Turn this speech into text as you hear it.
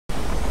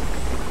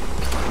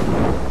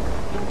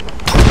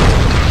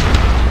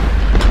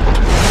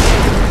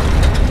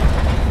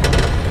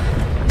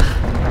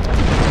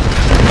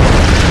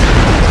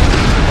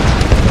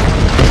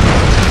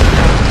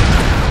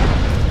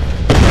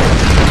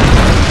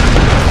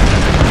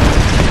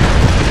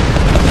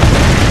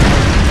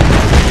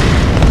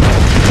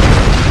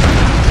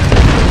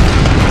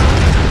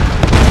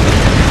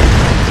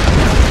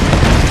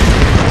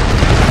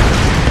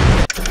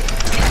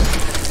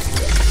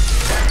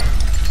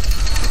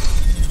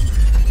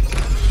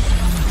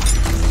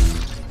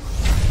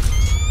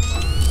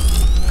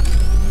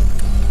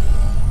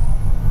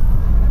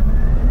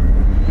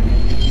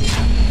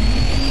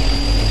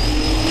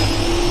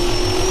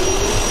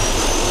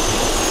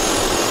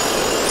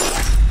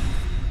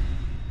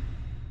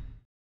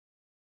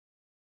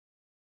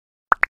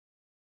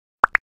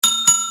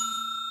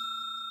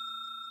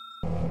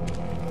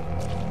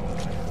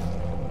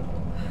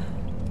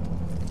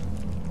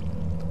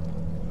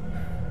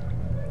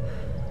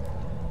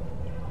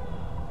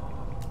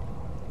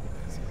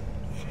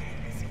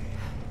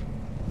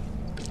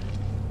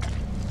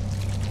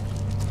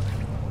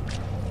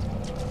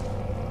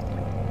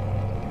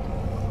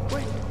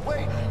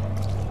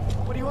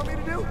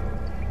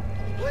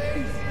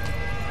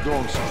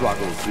Don't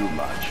struggle too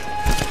much.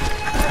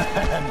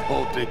 And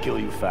hope they kill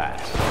you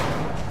fast.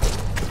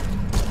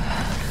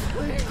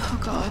 Oh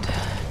God.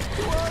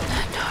 No.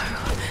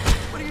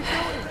 What are you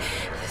doing?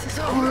 This is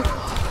horrible.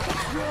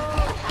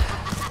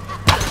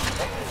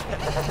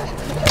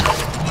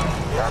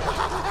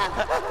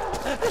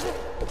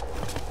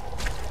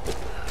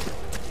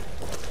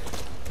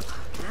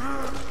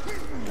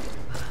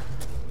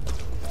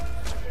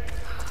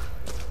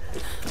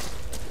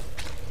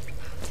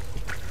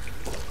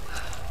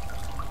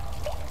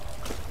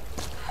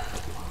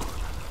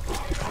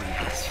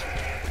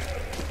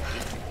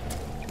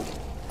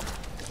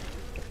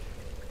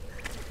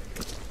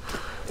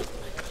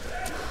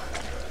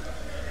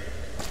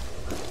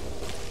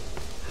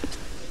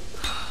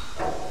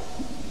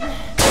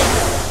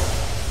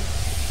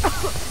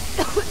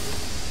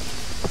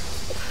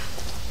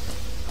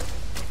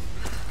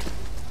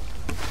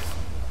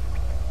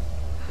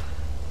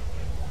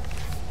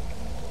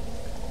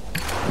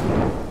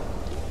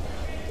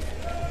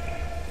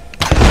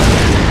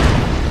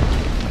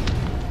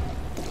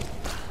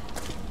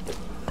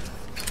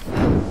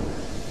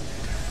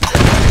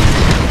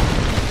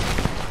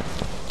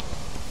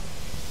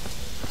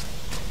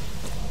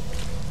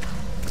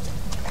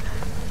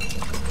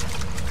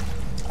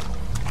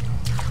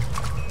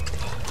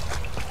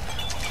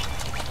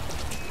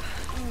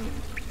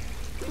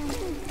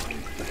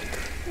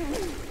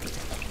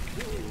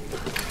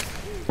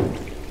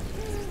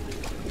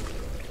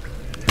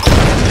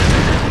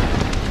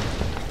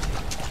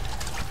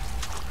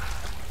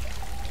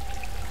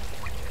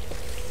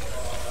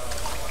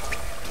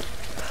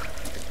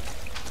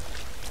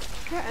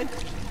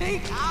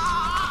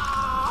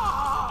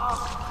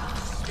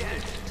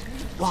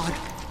 Water,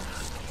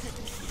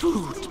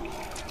 food,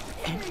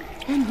 and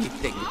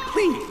anything,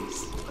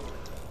 please.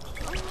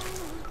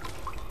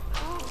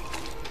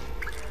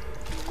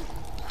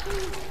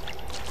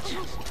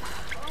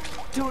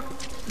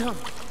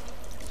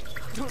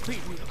 Don't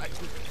leave me like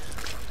this.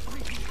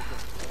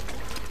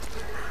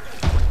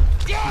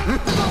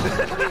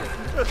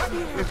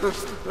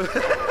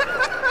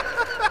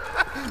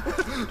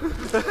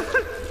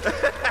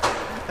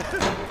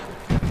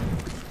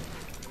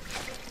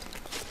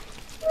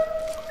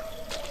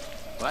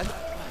 What?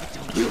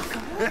 Don't you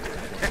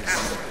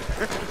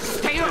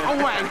stay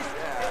away!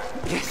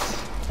 This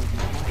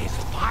is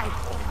my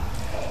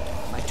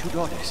home. My 2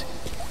 daughters.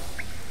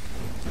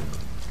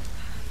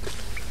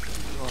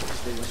 Oh,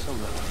 they were so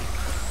lovely.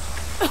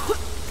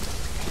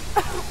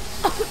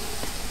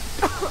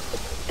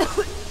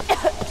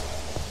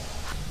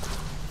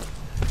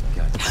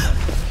 God,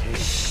 okay.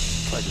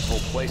 Like this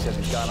whole place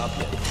hasn't gone up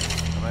yet.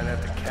 I might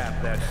have to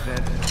cap that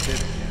vent and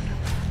fit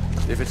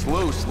again. If it's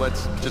loose,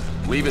 let's just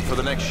leave it for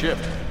the next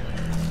shift.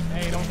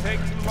 Hey, don't take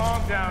too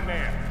long down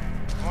there.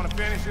 I want to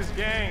finish this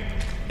game.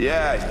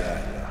 Yeah.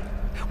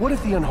 What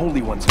if the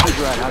Unholy Ones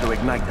figure out how to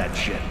ignite that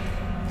shit?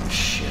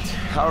 Shit.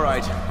 All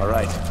right.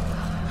 I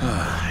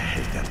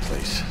hate that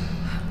place.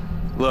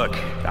 Look,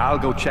 I'll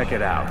go check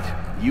it out.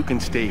 You can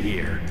stay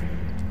here.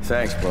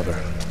 Thanks, brother.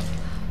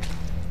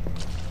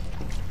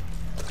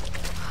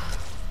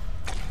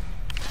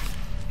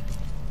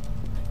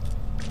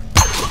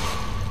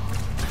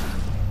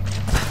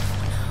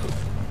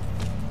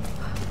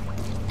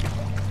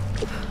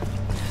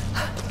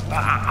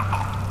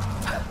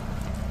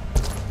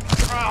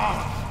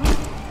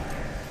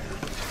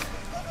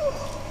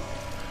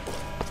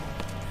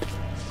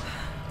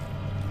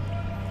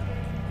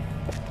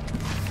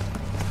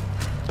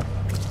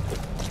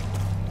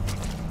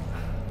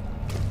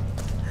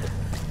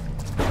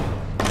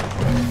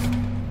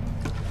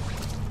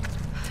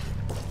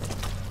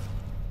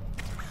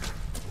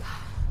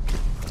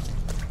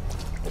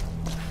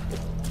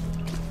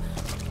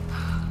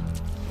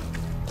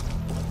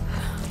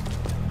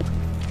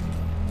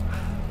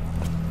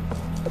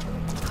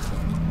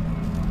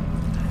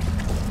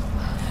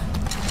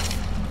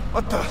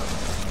 What the?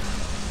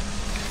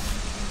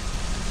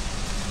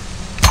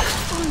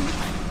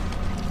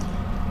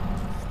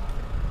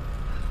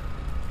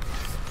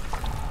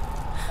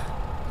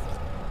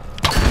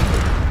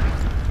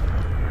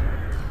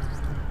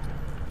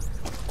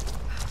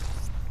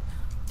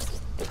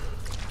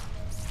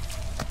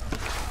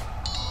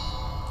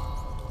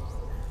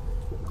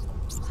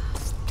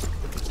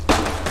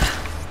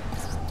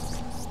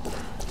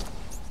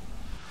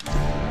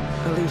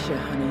 Alicia,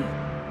 honey,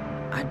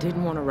 I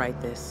didn't want to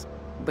write this.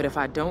 But if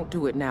I don't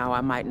do it now, I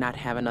might not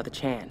have another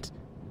chance.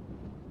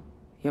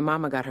 Your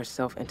mama got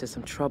herself into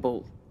some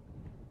trouble,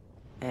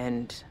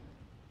 and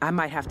I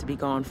might have to be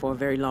gone for a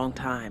very long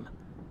time.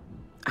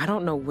 I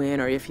don't know when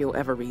or if you'll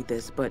ever read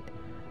this, but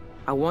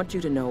I want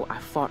you to know I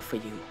fought for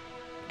you.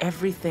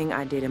 Everything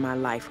I did in my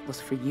life was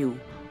for you.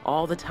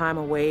 All the time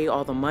away,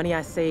 all the money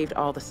I saved,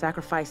 all the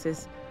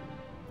sacrifices.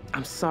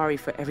 I'm sorry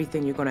for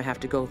everything you're gonna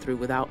have to go through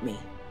without me.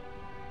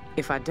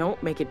 If I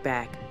don't make it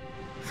back,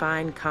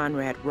 find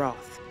Conrad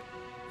Roth.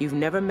 You've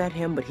never met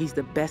him, but he's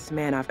the best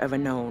man I've ever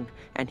known,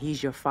 and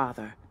he's your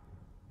father.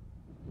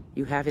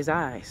 You have his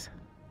eyes.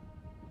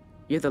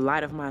 You're the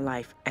light of my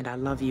life, and I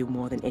love you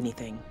more than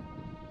anything.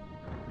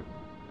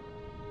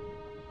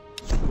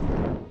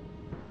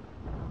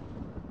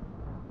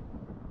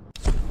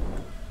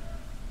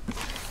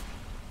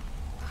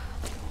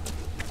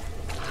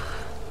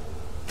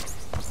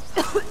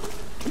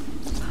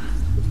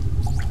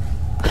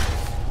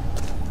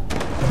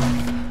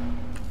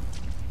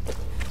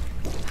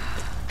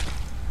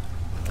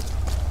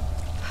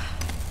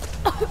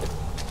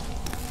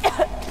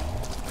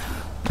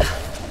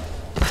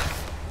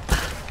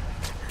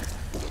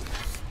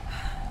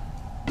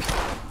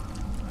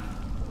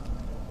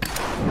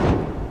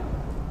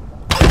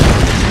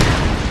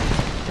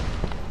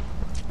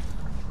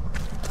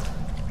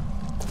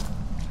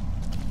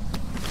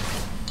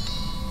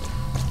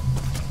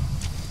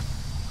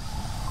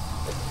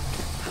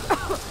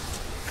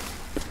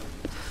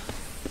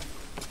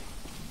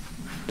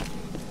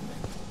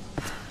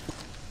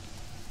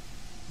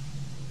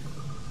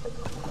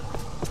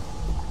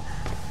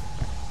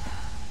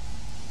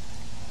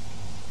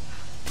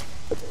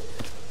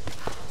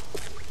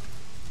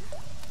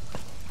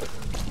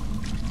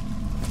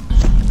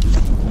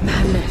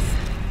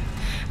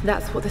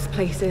 that's what this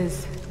place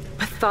is.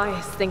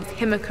 Matthias thinks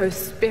Himiko's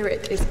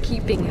spirit is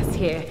keeping us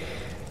here.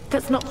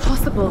 That's not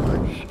possible.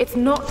 It's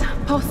not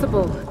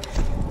possible.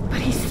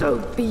 But he's so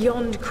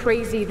beyond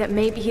crazy that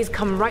maybe he's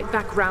come right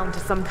back round to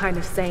some kind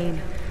of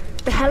sane.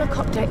 The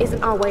helicopter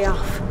isn't our way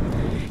off.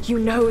 You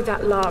know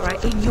that,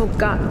 Lara, in your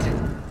gut.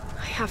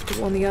 I have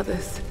to warn the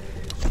others.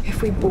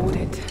 If we board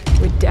it,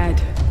 we're dead.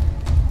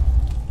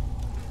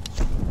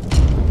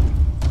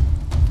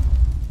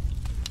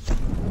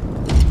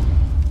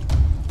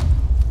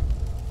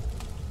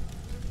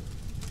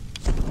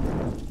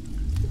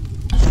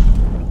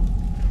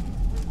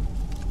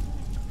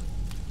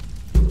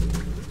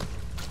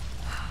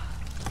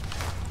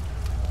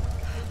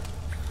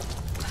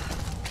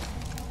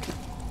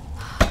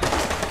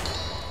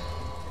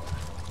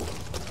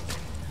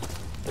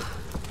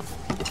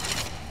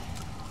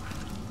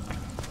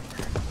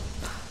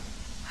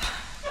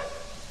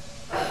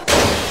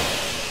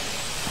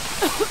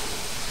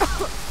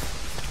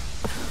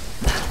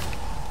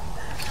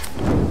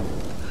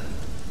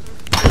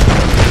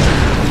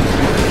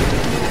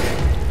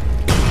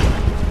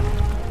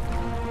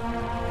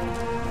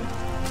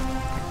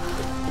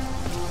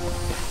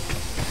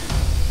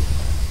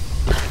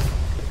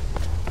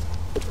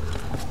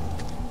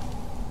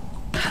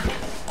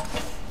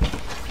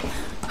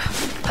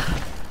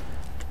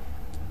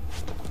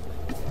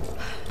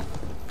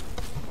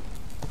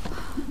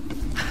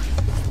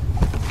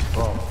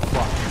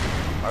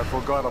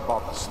 Forgot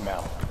about the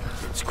smell.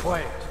 It's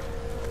quiet.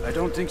 I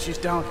don't think she's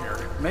down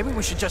here. Maybe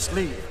we should just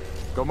leave.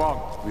 Come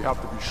on, we have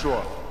to be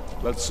sure.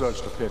 Let's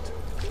search the pit.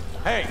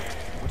 Hey,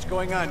 what's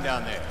going on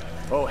down there?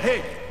 Oh,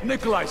 hey,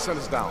 Nikolai sent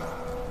us down.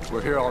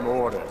 We're here on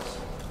orders.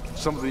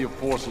 Some of the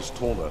enforcers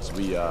told us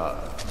we,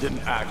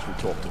 didn't actually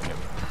talk to him.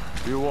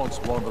 He wants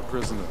one of the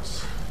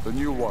prisoners. The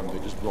new one they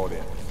just brought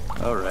in.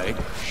 All right,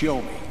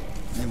 show me.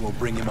 Then we'll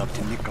bring him up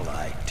to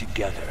Nikolai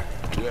together.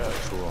 Yeah,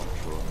 sure.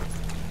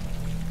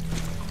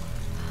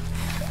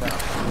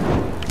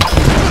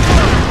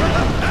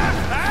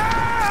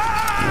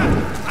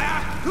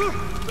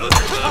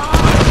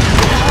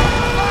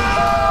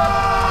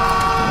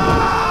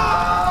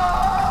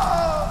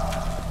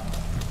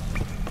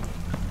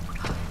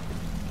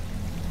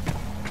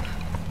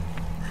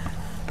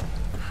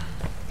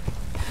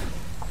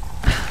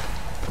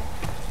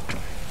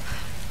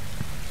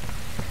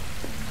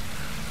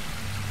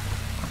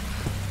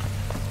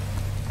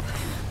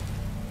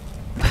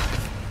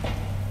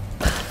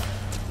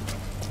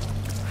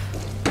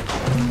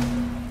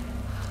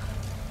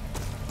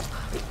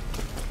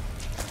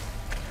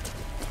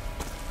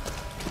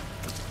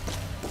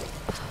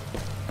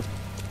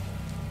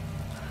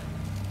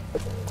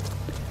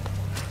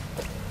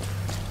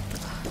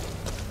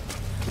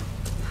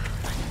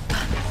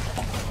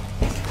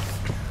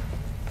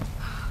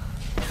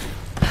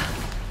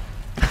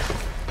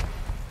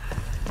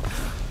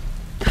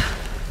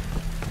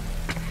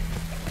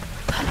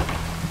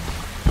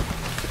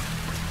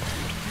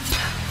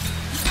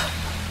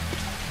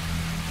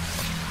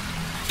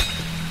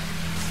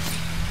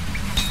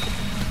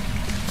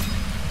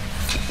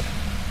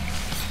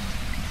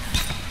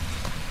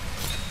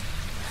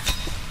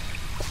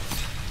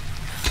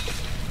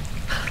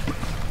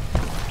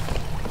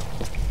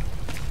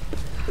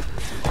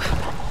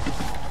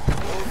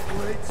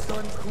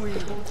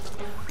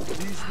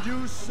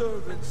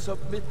 Servants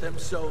submit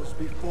themselves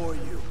before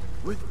you.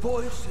 With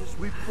voices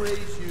we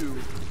praise you.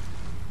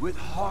 With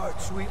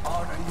hearts we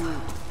honor you.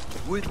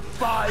 With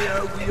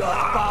fire we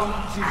are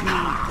bound to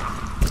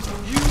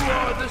you. You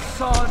are the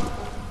sun.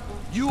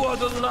 You are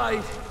the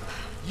light.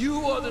 You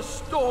are the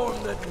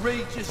storm that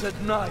rages at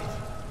night.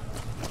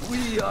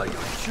 We are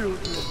your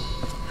children.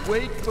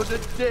 Wait for the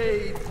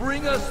day.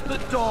 Bring us the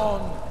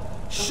dawn.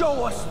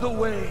 Show us the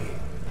way.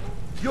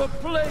 Your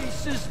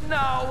place is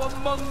now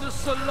among the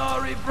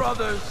Solari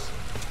brothers.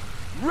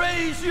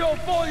 Raise your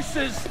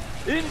voices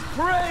in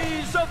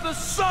praise of the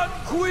Sun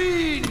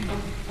Queen!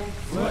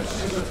 Flesh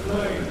to the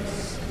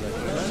flames,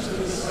 flesh to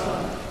the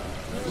sun,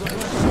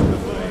 flesh to the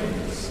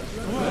flames,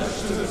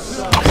 flesh to the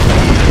sun.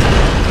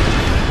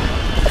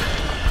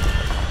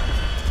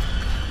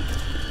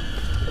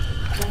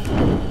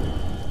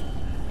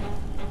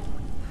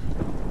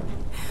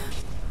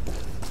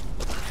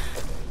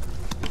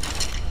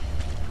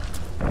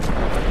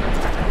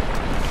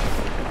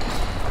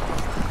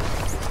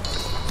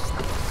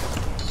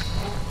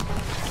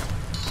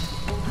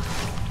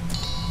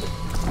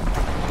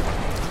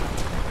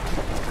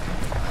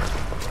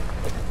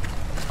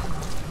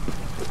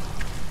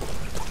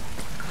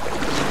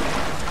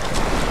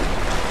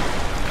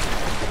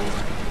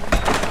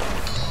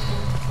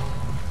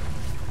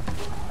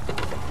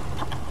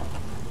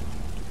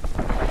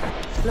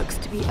 Looks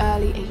to be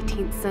early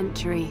 18th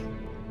century.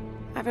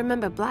 I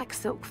remember black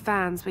silk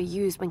fans were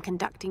used when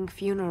conducting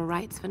funeral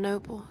rites for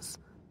nobles.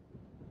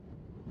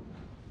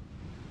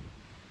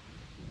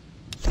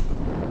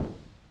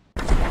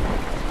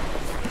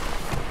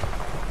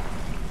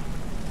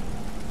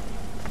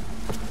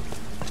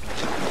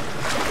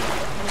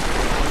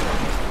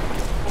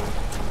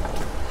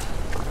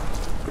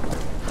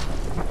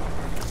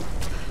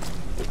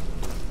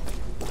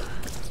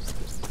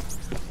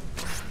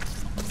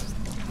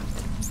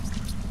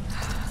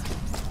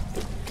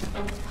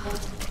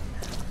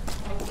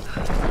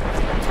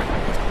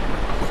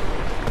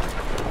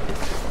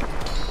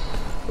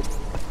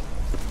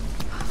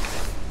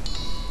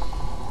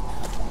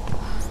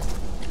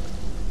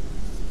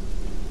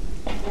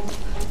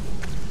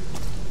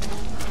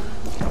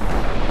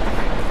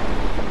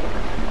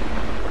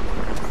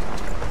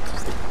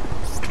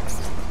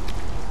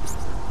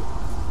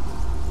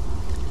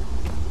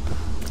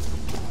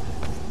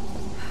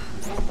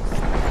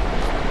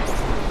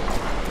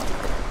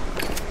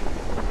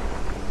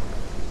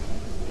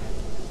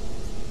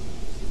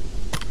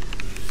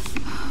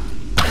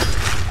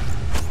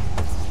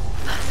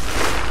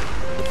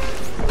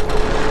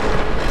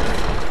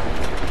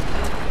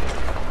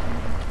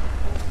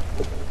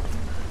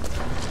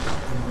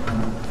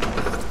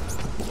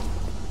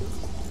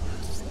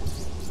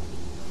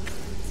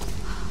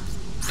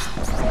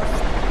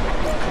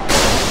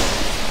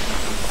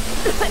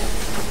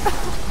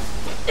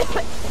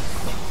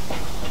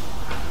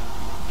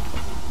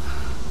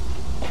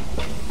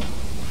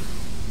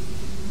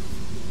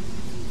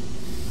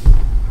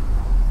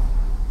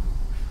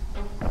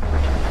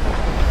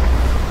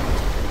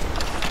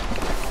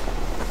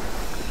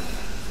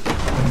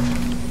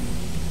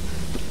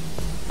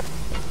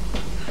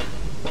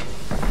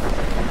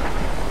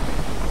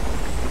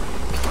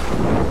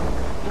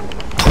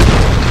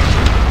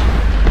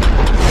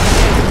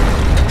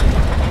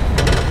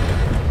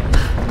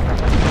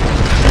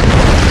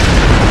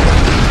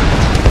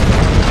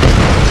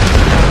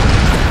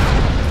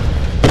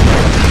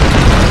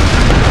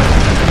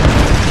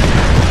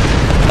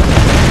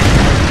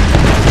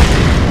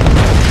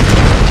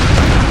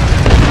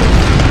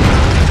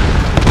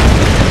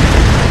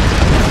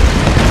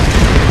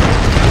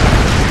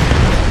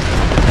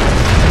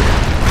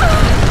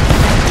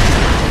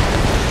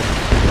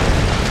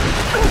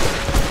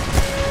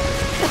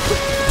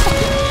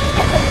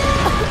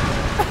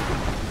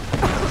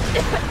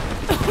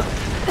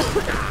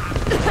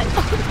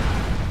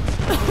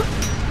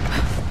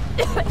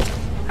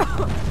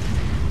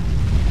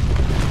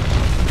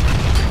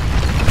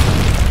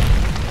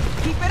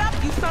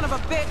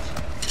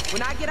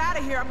 out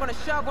of here, I'm gonna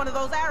shove one of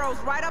those arrows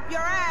right up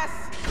your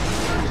ass.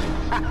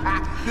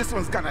 This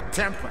one's got a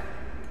temper.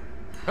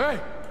 Hey,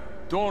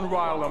 don't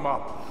rile them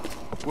up.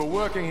 We're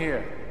working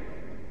here.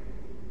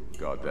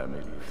 Goddamn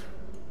idiot.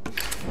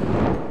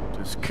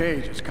 This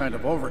cage is kind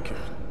of overkill.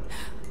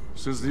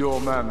 Since the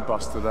old man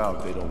busted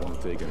out, they don't want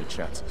to take any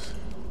chances.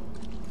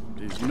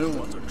 These new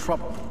ones are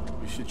trouble.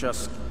 We should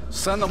just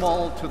send them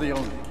all to the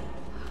Oni.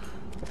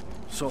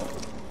 So,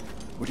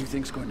 what do you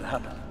think's going to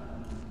happen?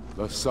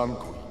 The Sun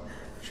Queen.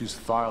 She's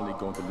finally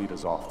going to lead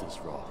us off this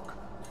rock.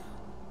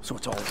 So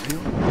it's all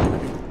real? I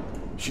mean,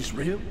 she's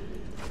real?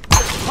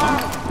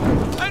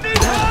 I need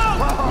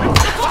help!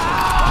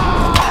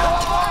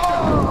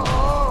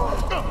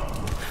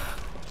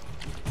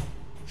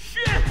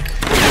 Shit!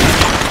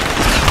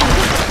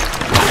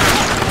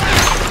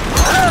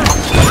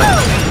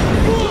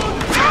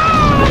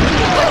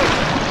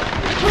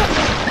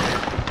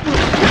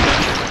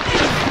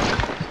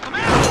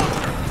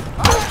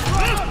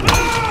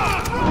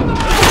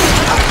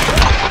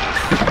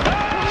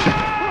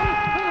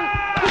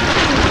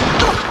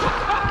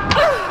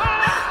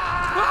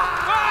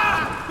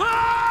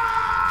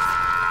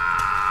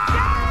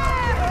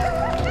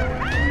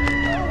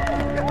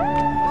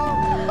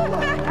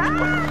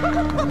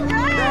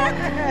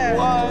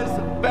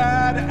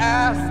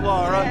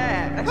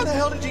 How the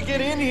hell did you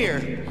get in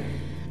here?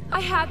 I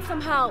had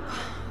some help.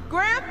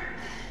 Gramp?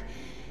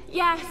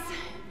 Yes.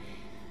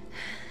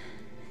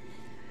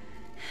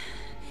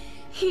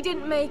 He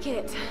didn't make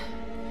it.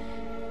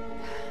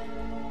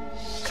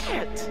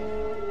 Shit.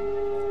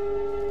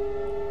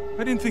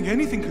 I didn't think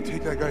anything could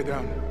take that guy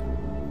down.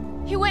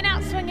 He went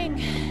out swinging.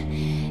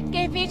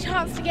 Gave me a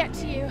chance to get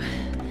to you.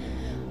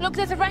 Look,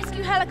 there's a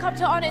rescue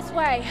helicopter on its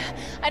way.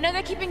 I know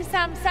they're keeping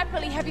Sam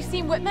separately. Have you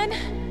seen Whitman?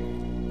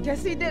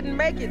 Guess he didn't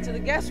make it to the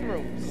guest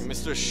rooms.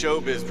 Mr.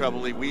 Showbiz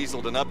probably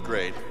weaseled an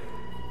upgrade.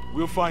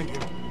 We'll find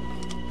him.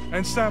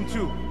 And Sam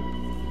too.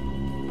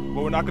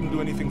 But we're not gonna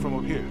do anything from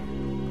up here.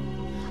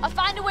 I'll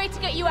find a way to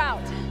get you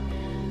out.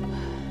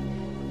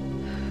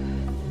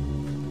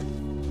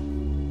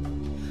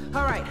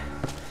 All right,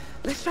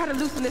 let's try to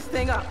loosen this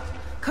thing up.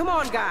 Come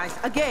on, guys,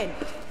 again.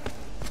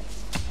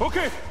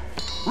 Okay,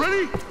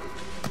 ready?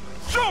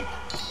 Jump!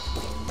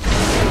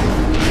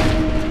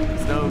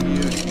 It's no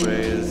use,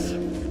 Reyes.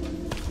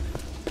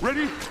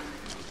 Ready?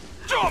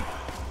 Jump!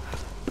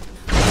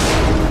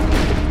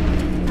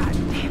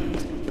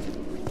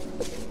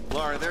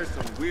 Lara, there's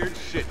some weird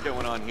shit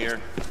going on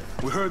here.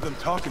 We heard them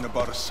talking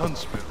about a sun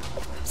spirit.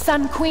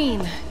 Sun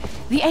Queen,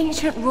 the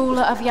ancient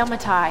ruler of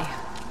Yamatai.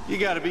 You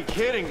gotta be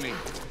kidding me.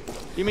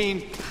 You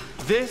mean,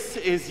 this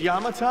is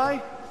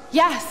Yamatai?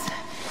 Yes,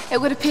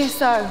 it would appear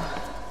so.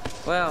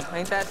 Well,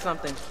 ain't that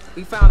something?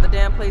 We found the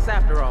damn place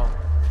after all.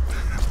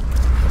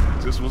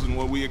 This wasn't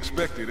what we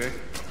expected, eh?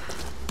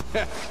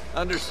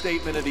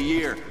 Understatement of the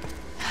year.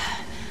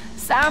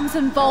 Sam's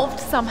involved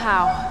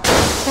somehow.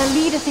 Their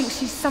leader thinks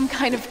she's some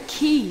kind of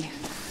key.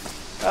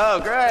 Oh,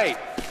 great.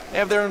 They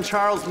have their own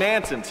Charles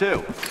Manson,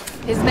 too.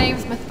 His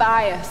name's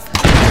Matthias.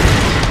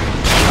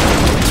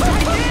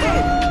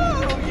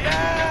 Oh,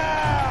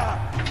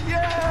 yeah!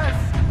 Yes!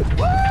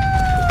 Woo!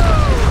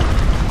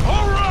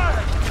 All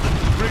right!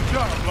 Great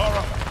job,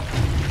 Lara.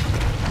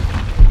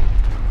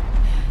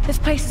 This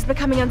place is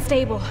becoming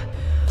unstable.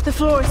 The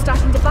floor is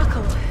starting to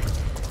buckle.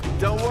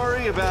 Don't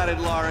worry about it,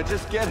 Lara.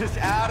 Just get us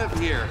out of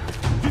here.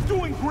 You're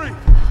doing great.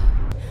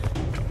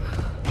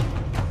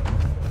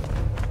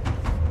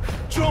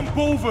 Jump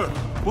over.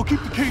 We'll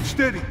keep the cage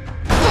steady.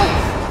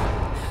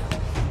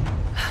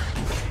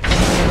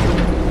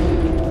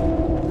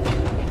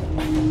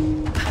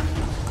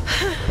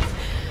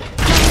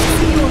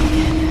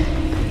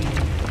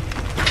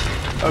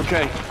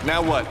 Okay,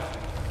 now what?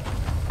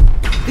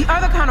 The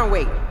other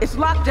counterweight. It's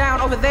locked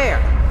down over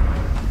there.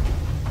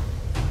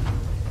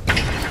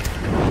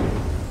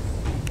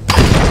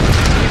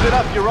 Keep it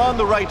up, you're on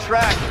the right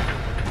track.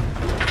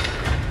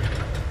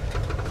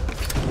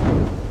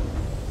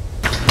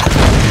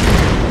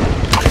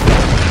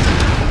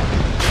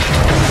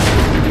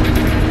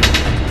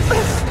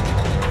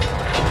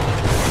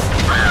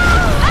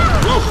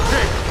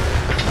 Okay,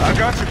 I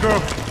got you, girl.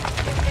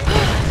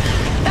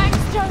 Thanks,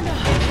 Jonah.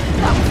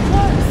 That was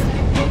close.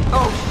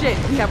 Oh shit,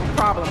 we have a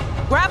problem.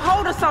 Grab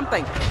hold of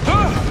something.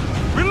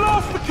 We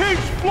lost the cage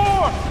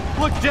floor.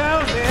 Look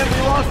down, man.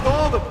 We lost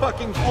all the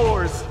fucking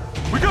floors.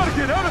 We gotta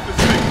get out of this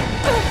thing.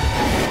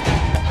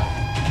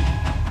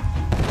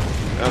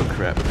 Oh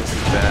crap, this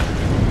is bad.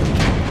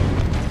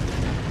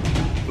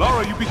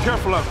 Lara, you be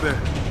careful out there.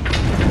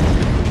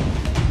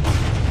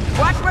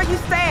 Watch where you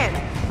stand.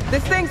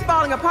 This thing's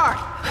falling apart.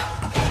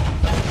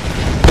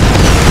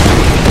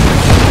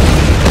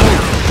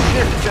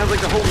 Shit, it sounds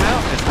like the whole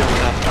mountain is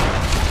going up.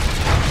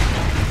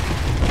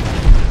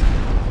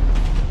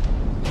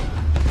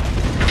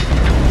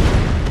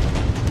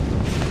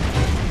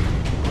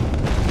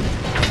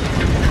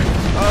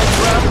 Oh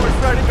crap, we're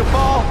starting to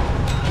fall.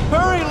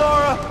 Hurry,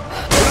 Lara!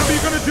 Whatever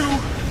you're gonna do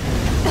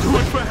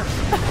it fast.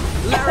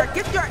 Lara,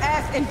 get your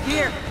ass in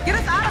gear. Get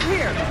us out of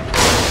here.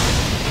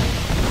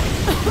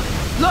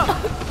 Look,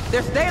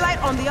 There's daylight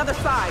on the other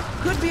side.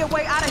 Could be a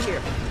way out of here.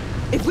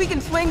 If we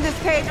can swing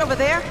this cage over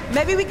there,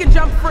 maybe we can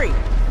jump free.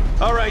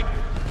 All right,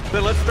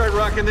 then let's start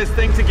rocking this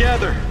thing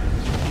together.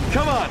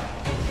 Come on.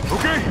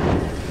 Okay,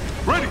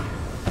 ready.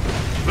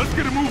 Let's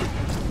get it moving.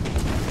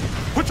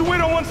 Put your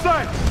weight on one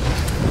side.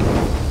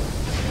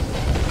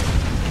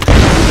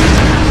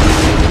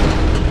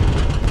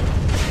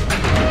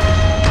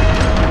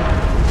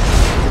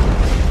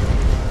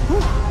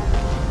 Whew.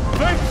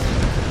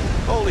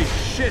 Thanks. Holy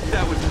shit,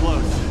 that was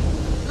close.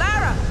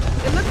 Lara,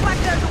 it looks like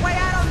there's a way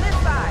out on this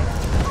side.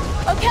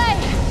 Okay,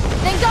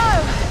 then go.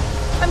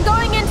 I'm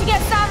going in to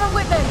get Sam and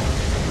Whitman.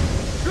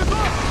 Good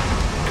luck.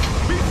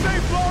 Be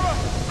safe, Lara.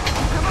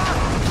 Come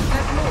on.